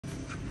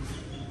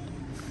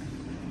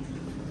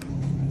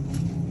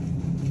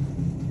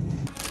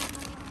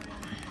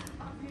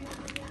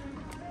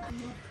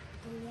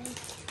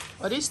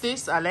What is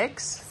this,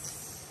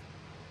 Alex?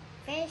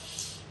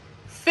 Fish.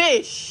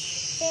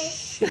 Fish.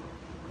 Fish.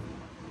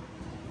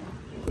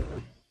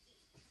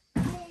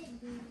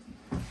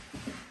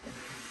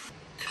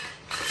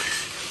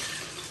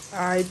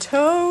 I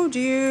told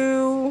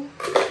you.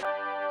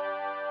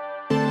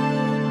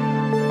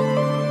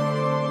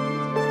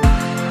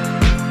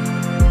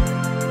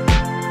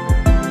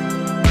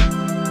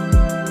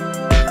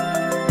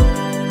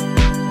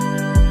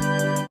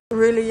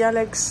 Really,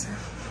 Alex?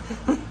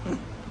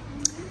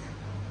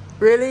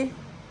 Really?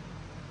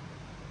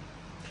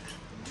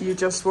 You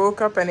just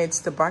woke up and it's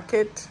the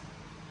bucket?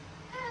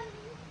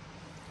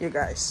 You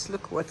guys,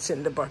 look what's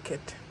in the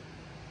bucket.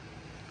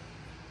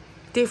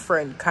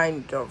 Different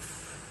kind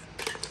of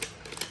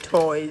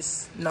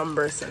toys,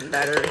 numbers and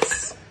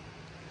letters.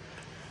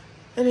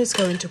 And it's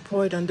going to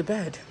pour it on the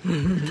bed.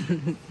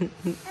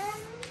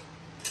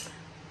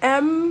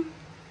 M.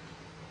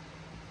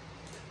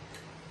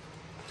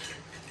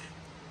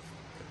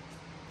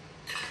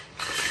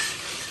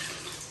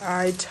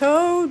 I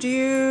told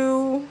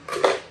you.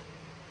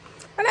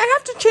 And I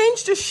have to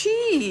change the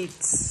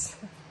sheets.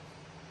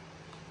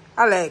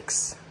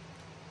 Alex,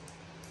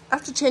 I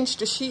have to change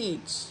the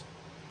sheets.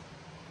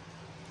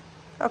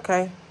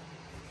 Okay.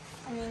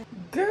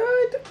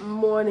 Good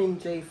morning,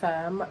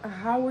 J-Fam.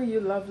 How are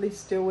you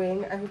lovelies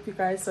doing? I hope you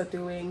guys are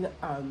doing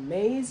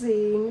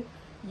amazing.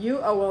 You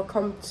are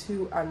welcome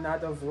to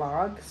another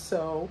vlog.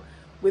 So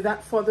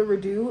without further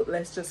ado,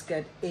 let's just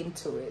get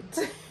into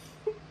it.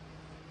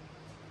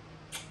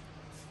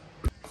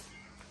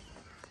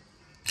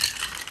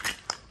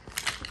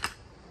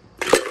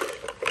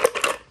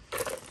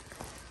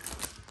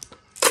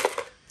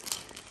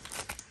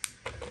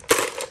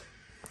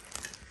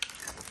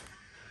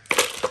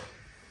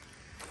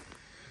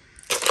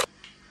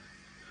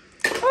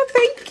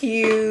 Thank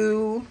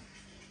you.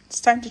 It's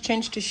time to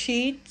change the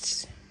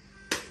sheets.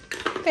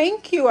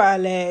 Thank you,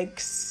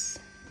 Alex.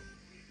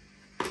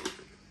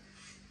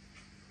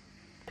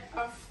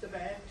 Off the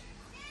bed.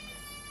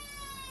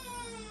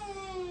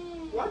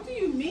 What do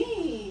you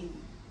mean?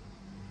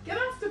 Get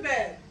off the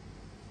bed.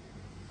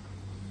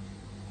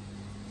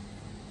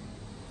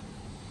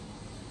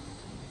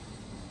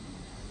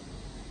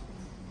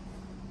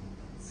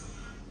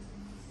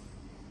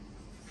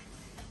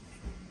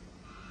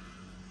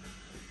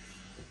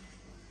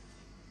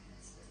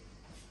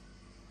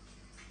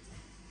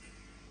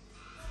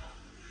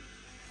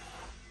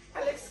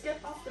 Alex, get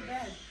off the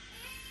bed.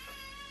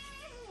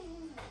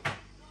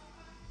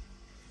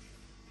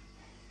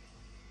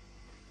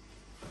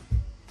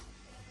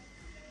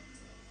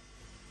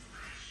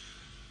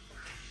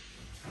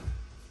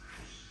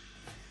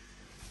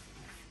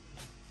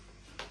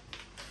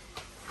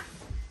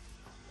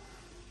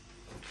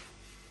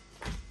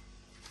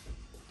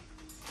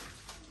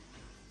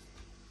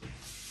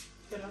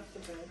 Get off the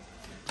bed.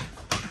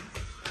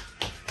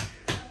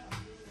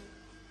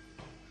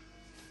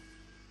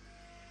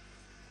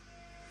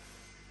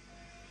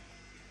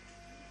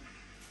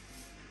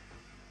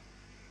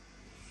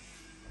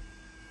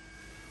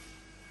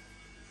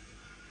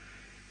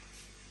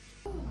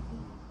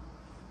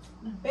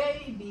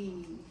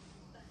 Baby.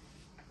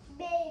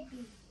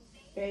 Baby.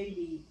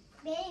 Baby.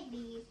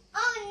 Baby.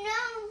 Oh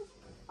no.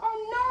 Oh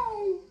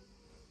no.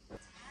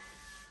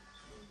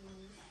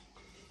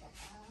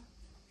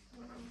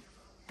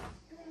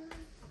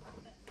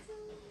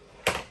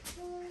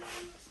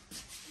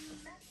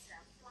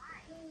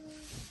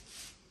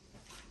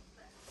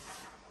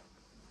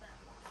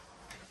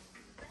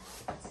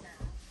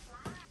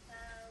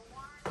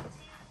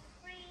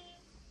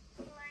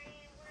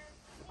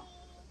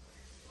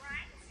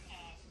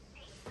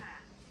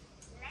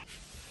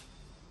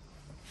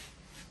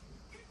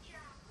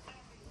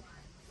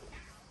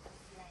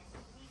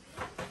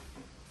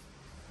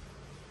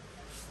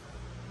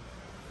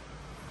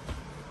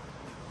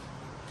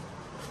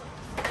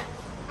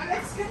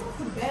 Alex, get off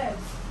the bed.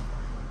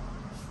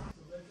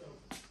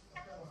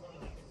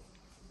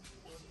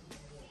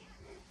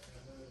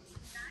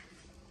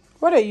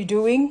 What are you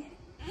doing?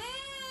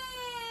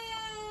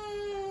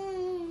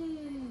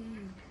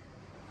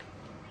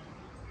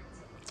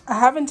 I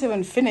haven't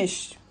even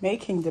finished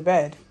making the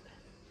bed.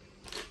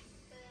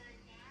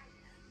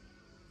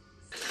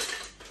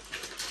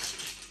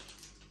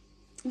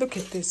 Look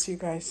at this, you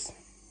guys.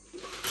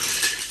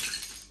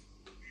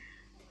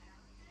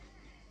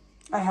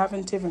 I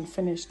haven't even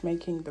finished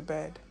making the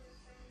bed.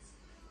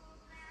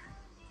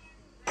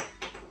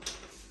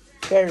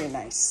 Very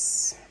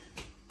nice.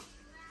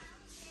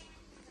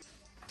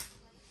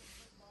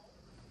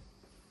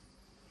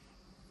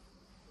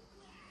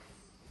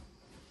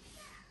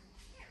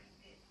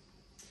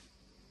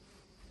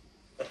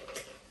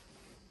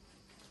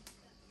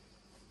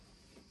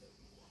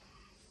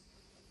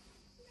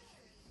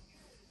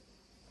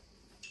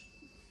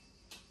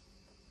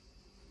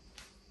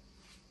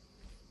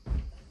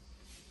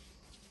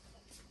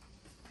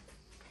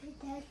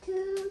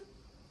 Tattoo.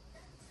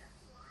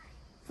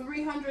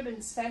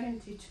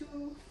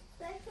 372.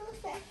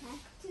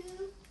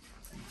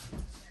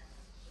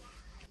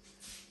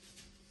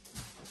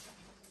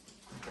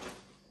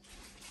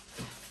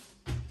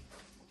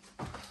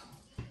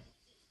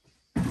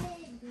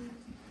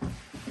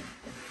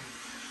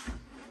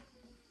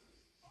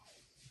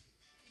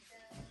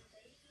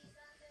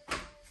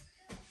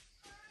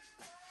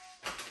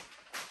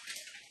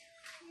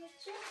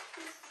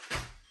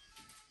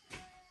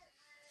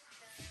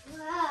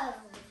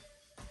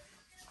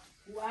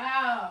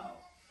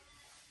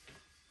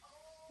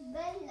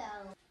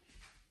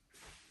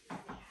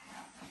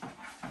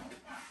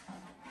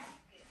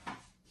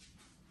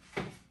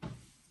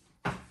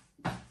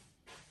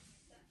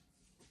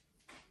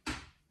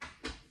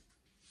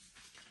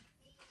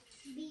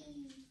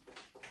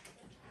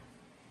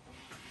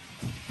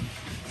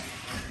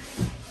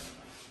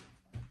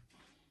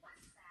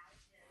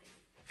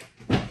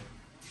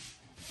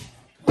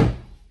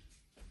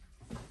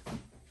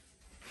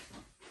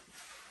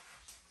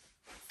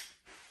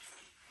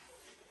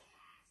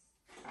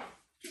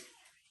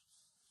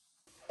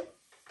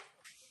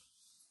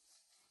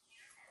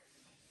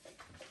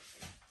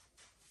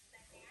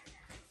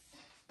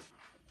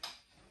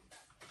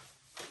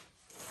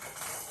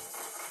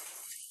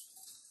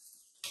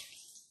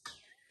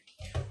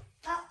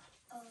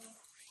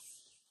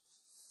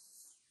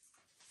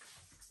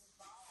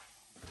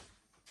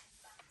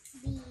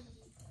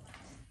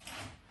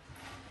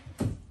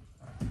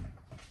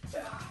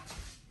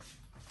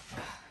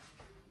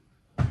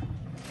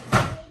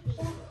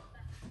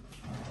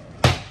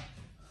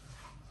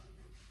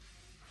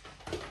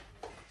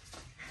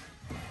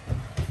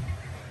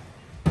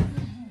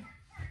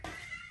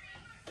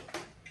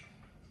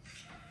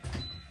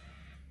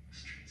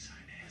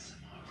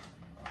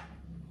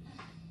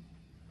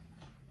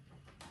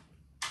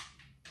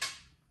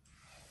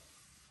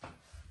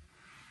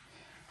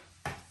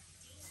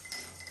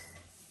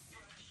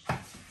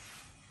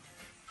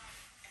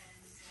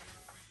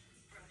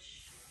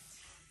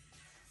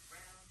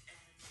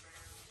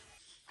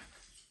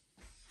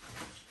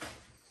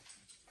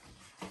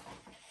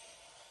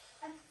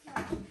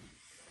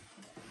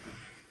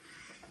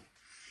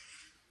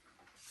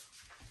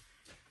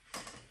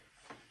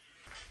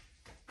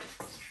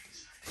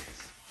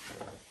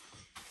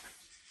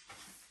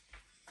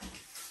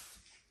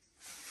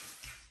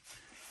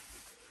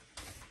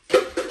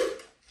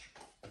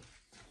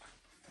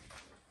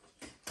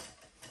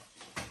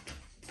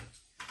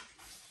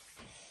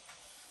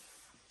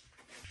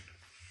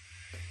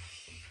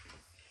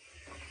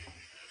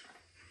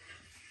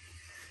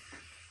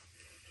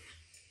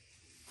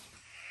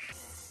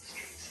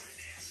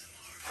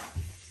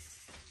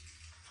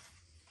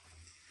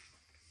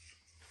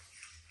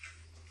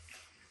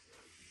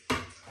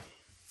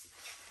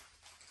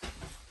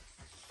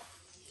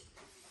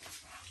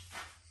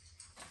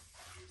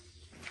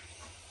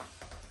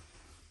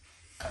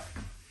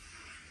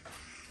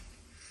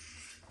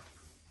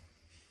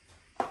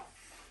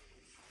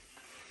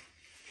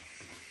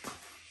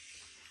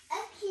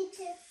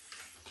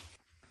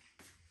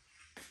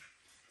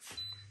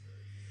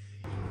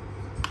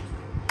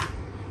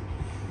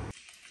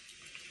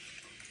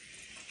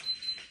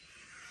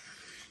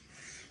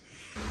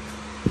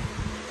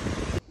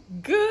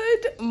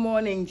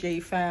 morning, J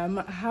fam.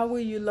 How are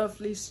you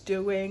lovelies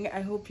doing? I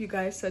hope you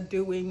guys are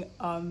doing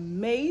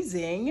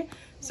amazing.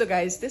 So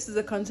guys, this is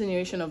a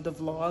continuation of the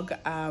vlog.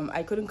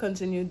 I couldn't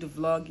continue the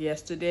vlog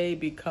yesterday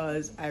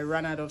because I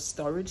ran out of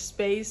storage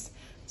space.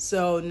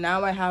 So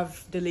now I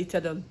have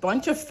deleted a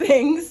bunch of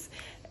things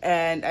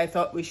and I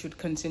thought we should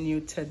continue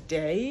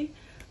today.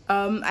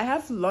 I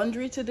have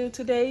laundry to do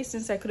today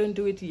since I couldn't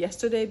do it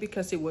yesterday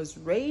because it was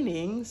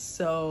raining.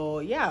 So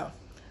yeah,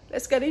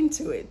 let's get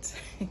into it.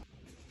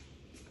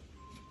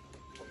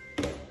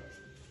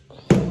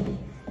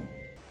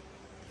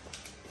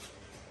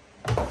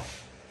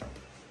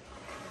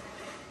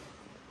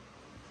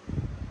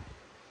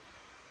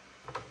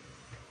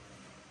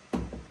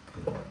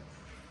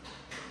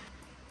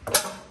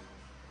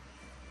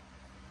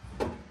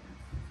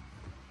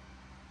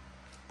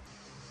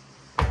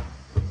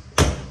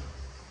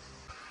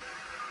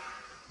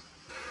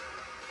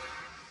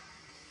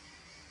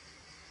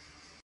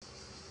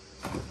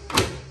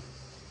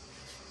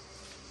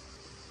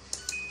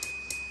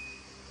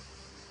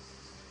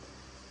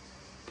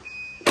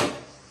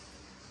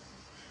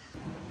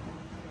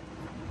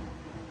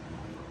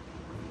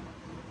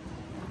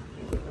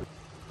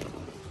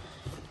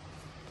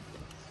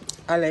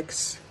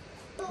 Alex,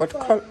 what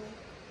color?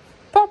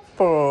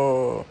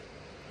 Purple.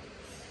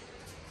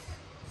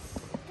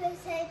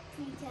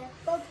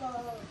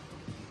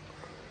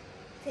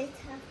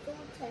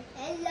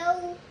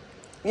 Hello.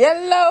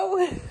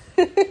 Yellow.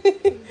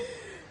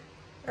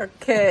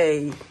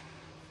 Okay.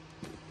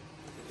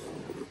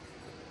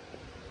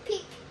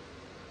 Pink.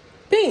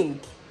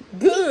 Pink.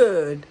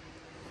 Good.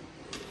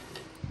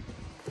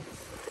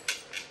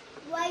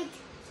 White.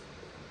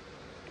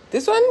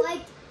 This one?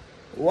 White.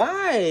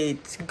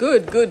 White.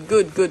 Good, good,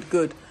 good, good,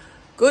 good.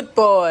 Good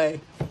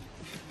boy.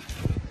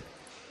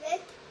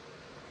 Red.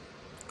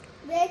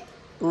 Red.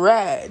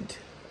 Red.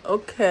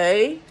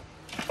 Okay.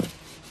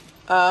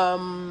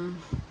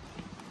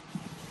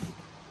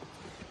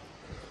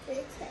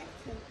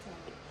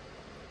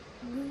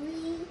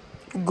 Green.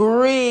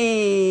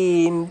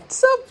 Green.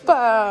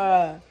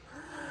 Super.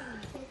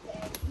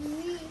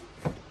 Green.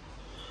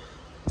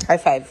 High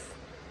five.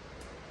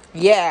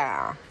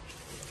 Yeah.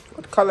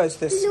 What color is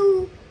this?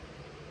 Blue.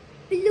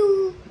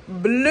 Blue.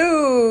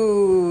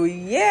 Blue.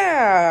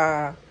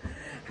 Yeah.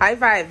 High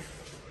five.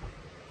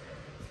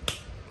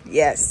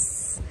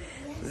 Yes.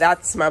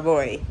 That's my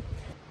boy.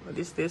 What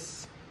is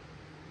this?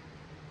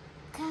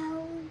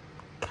 Cow.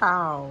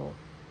 Cow.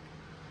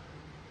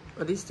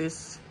 What is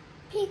this?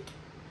 Pig.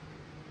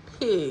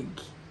 Pig.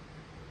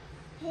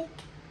 Pig.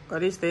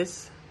 What is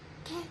this?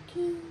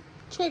 Khaki.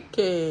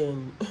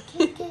 Chicken.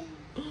 Chicken.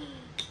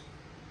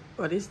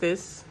 What is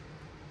this?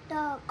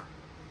 Dog.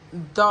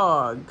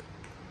 Dog.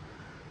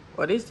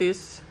 What is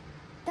this?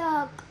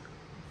 Dog.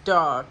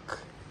 Duck.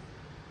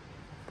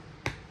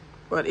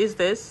 What is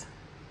this?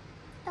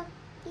 Ducky.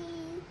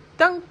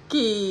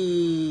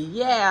 Donkey.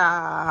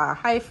 Yeah.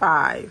 High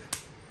five.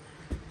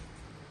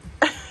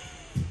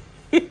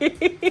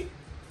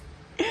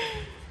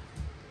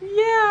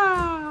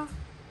 Yeah.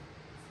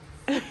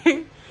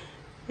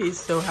 He's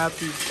so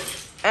happy.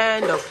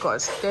 And of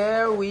course,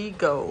 there we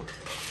go.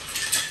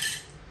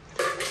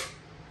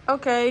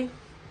 Okay.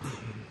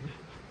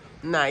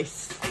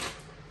 Nice.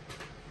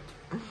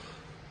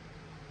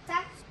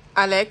 That's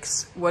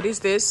Alex, what is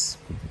this?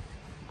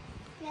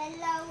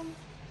 yellow.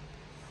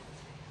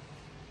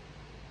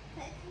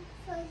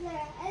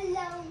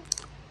 Hello.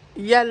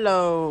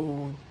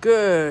 Yellow.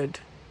 Good.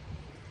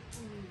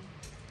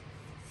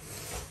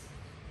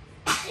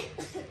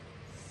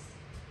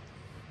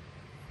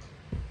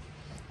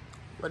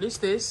 What is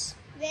this?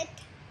 Red.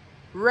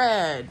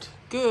 Red.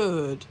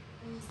 Good.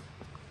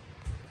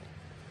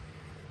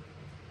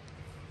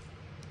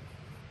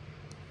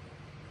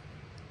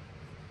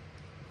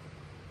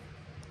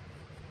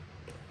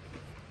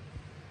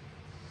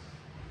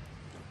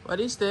 What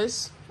is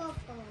this?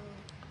 Purple.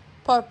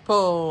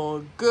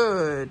 Purple.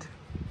 Good.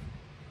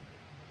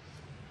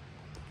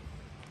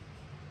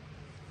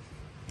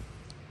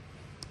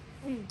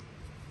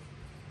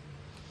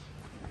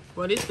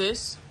 What is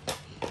this?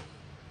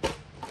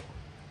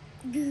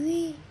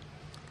 Green.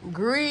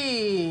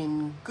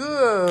 Green.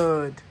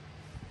 Good.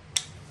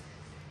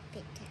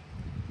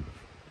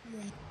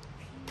 Red.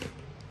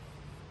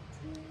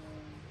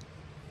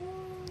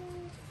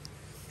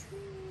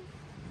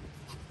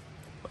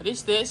 What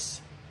is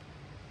this?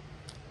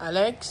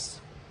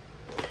 Alex?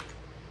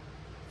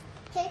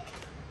 Pink.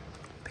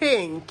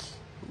 Pink.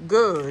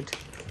 Good.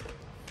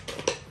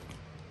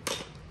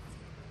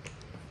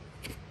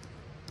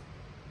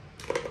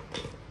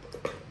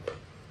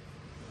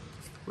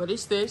 What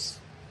is this?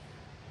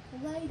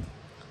 White.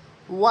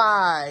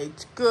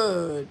 White.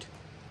 Good.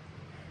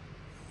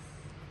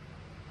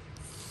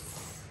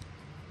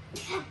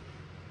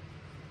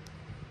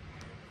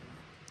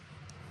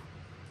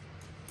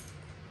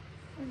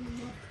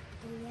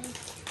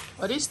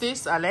 What is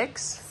this,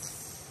 Alex?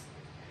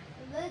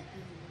 Lucky.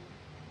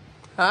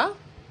 Huh?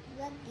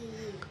 Lucky.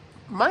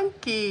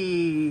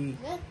 Monkey.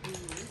 Lucky.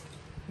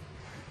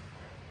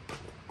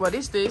 What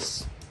is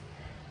this?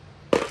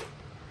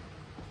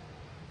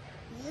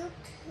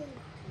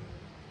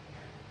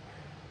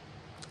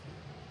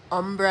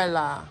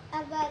 Umbrella.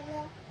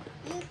 Umbrella.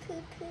 You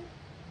could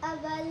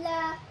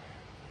umbrella.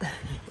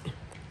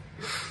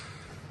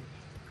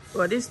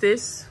 What is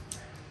this?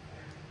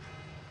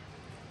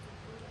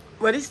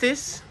 What is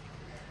this?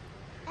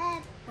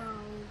 Apple.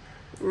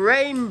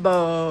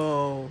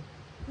 Rainbow.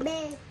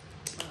 Mango.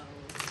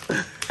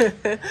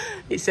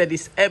 He said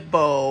it's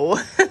Ebo.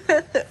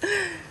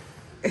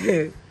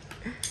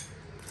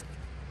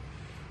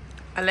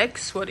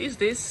 Alex, what is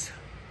this?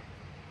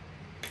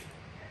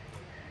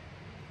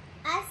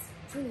 Ice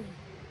cream.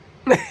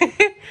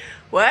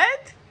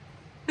 What?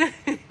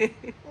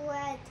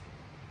 What?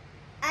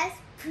 Ice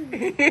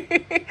cream.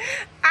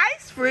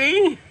 Ice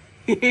cream.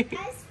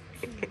 Ice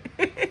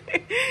cream.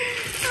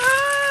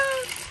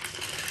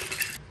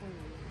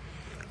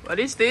 What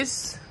is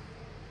this?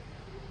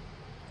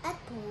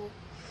 Apple.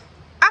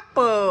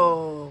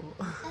 Apple.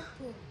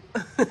 Apple.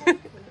 Apple.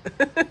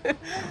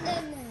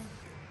 Banana.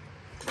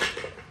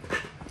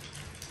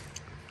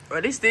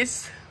 What is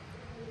this?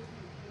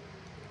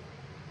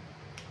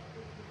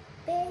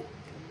 Big.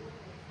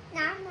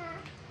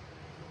 Nana.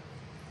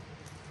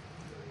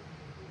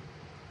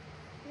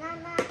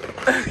 Nana.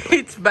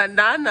 It's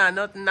banana,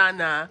 not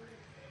nana.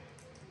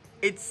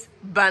 It's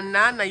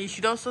banana. You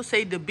should also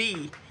say the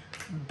B.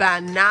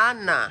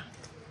 Banana.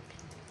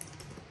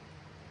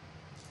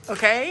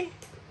 Okay?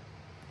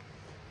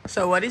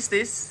 So what is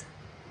this?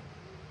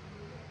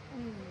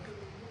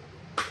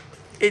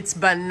 It's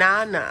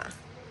banana.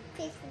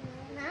 Fish.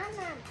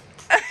 Nana.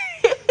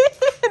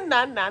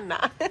 Na na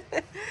na.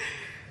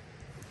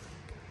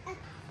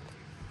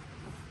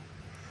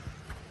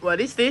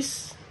 What is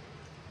this?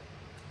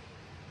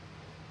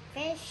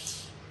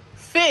 Fish.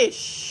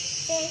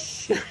 Fish.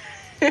 Fish.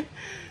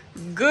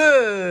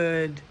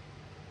 Good.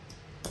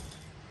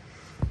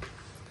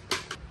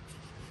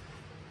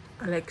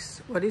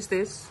 Alex, what is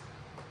this?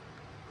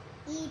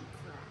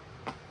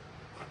 Zebra.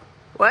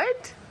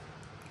 What?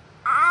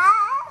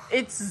 Ah.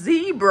 It's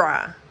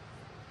zebra.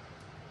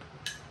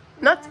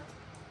 Not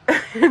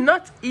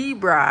not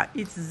ebra.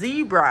 It's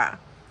zebra.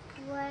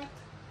 What?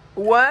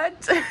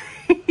 What?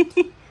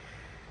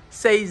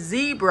 Say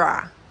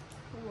zebra.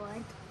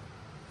 What?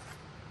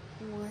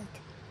 What?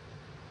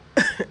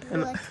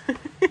 And- What?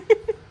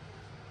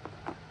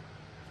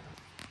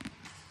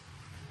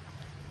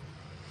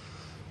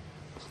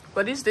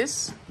 What is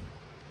this?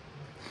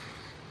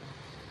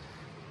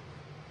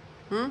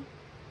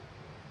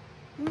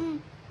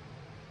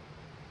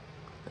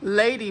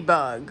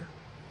 Ladybug.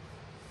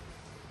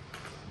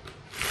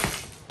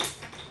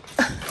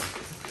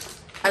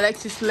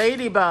 Alexis,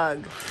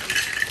 ladybug.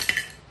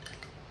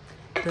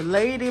 The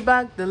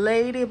ladybug, the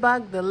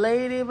ladybug, the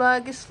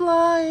ladybug is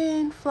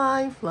flying,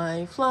 flying,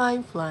 flying,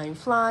 flying, flying,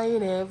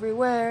 flying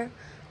everywhere.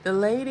 The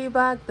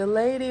ladybug, the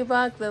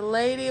ladybug, the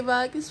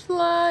ladybug is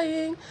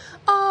flying.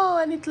 Oh,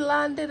 and it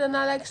landed on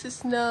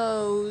Alexis'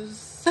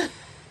 nose.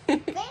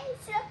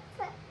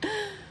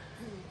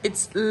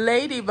 It's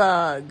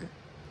ladybug.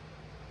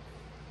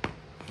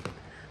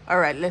 All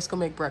right, let's go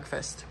make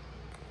breakfast.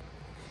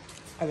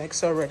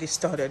 Alex already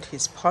started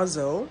his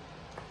puzzle,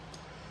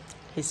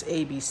 his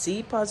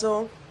ABC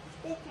puzzle.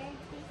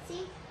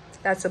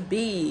 That's a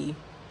B.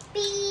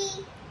 B.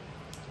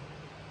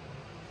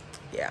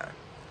 Yeah.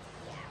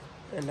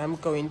 And I'm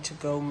going to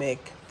go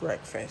make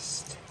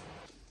breakfast.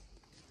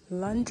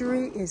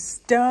 Laundry is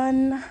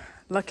done.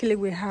 Luckily,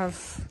 we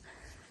have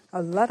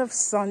a lot of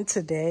sun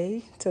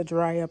today to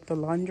dry up the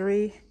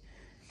laundry,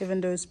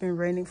 even though it's been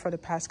raining for the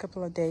past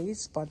couple of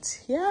days.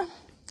 But yeah,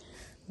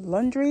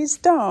 laundry is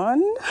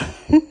done.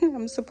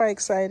 I'm super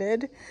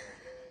excited.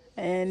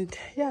 And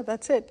yeah,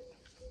 that's it.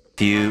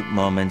 Few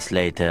moments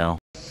later.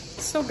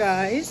 So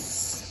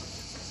guys,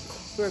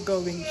 we're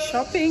going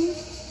shopping.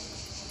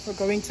 We're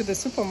going to the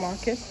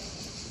supermarket.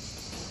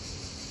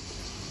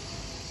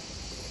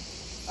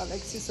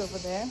 Alexis over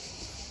there.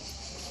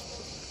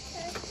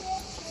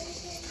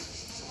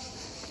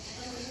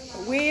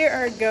 We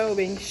are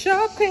going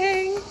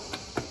shopping.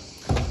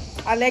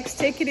 Alex,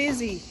 take it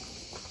easy.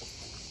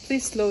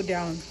 Please slow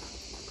down.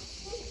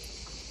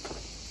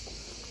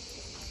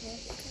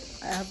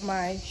 I have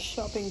my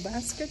shopping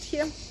basket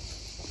here.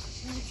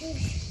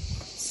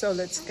 So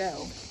let's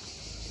go.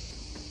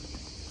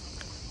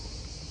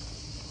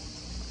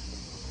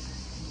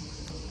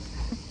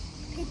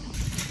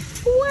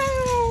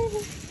 Wow!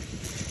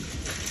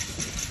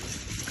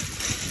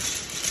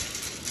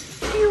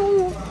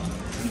 Ew.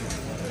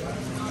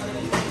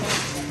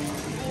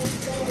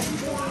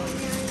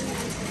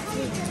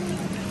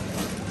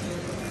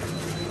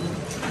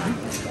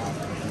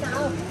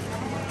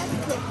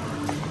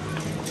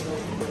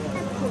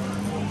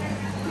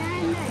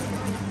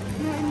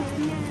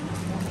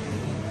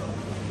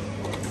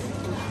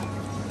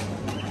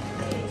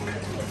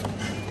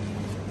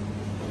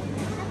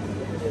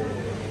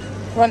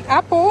 One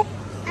apple?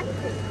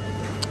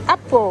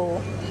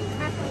 Apple.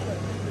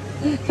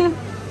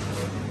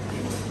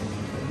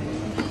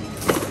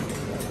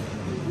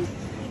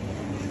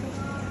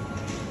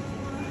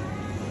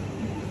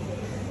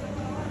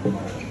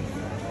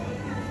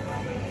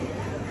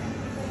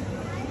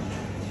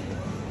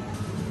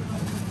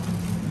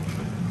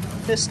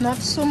 there's not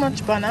so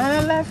much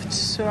banana left,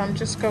 so I'm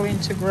just going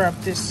to grab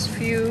this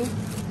few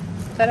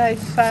that I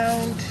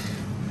found.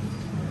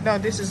 Now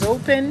this is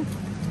open,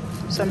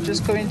 so I'm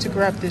just going to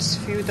grab this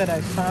few that I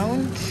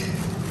found.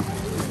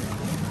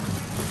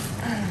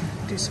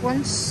 These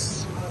ones.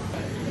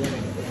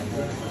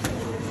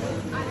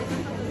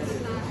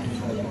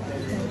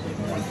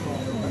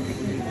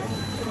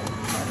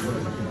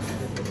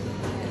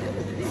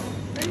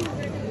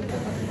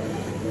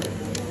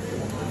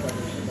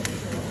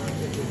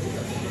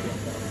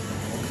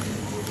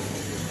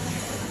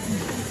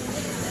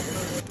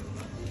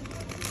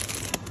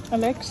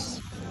 Alex,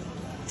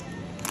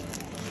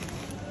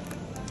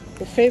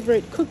 your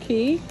favorite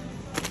cookie?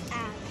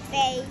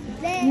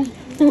 Favorite.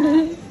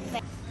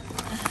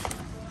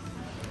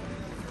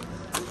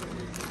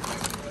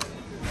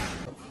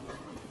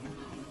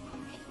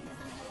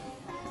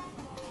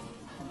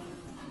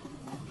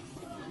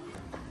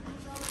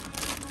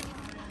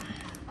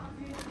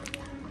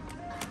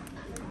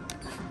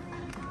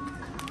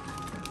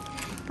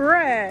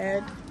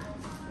 Bread.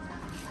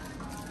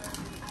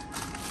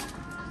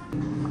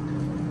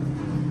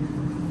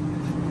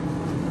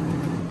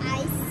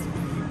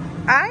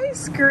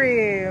 Ice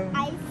cream.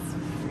 Ice.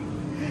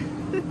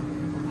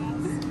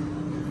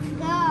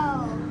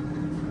 Go.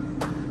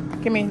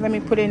 Give me, let me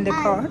put it in the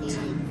cart.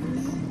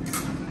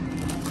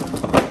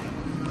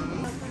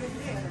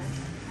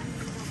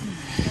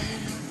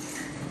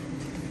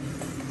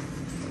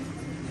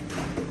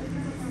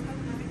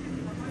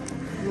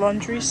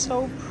 Laundry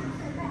soap.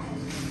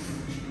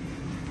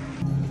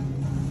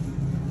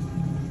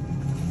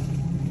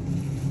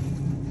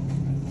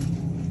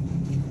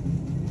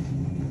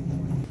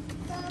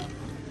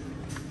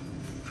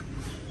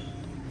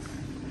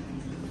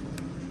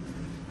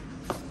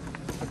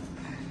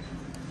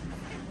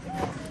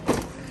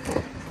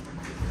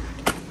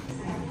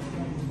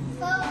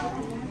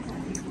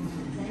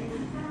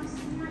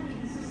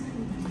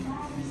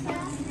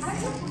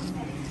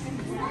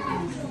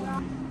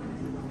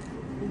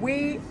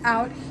 We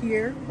out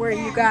here. Where are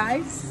you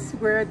guys?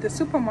 We're at the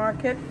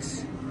supermarket.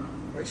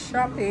 We're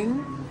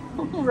shopping.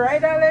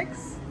 Right,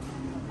 Alex?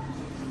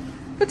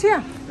 But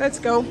yeah, let's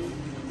go.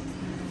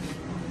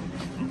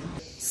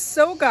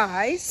 So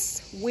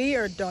guys, we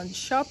are done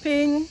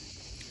shopping.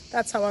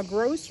 That's our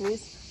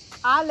groceries.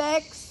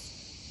 Alex,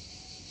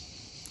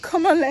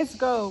 come on, let's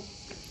go.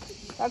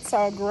 That's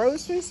our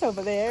groceries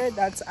over there.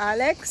 That's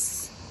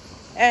Alex.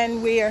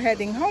 And we are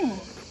heading home.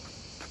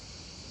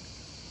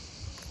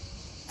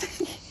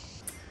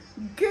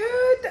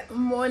 Good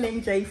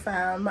morning, J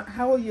fam.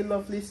 How are you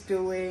lovelies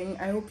doing?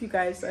 I hope you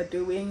guys are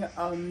doing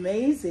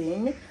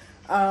amazing.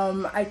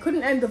 I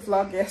couldn't end the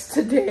vlog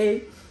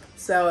yesterday,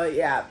 so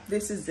yeah,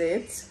 this is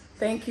it.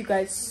 Thank you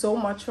guys so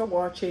much for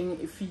watching.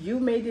 If you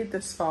made it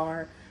this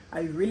far,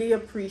 I really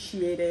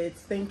appreciate it.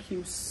 Thank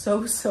you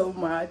so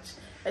much.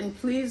 And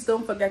please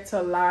don't forget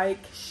to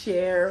like,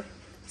 share,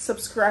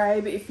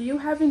 subscribe if you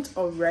haven't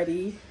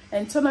already,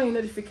 and turn on your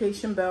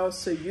notification bell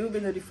so you'll be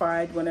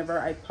notified whenever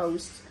I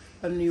post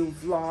a new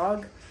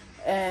vlog.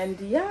 And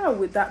yeah,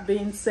 with that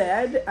being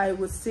said, I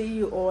will see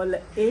you all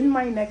in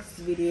my next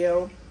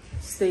video.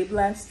 Stay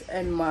blessed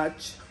and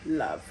much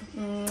love.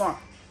 Mwah.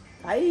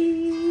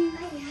 Bye.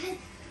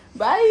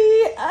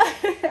 Bye.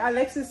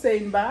 Alex is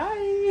saying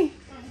bye.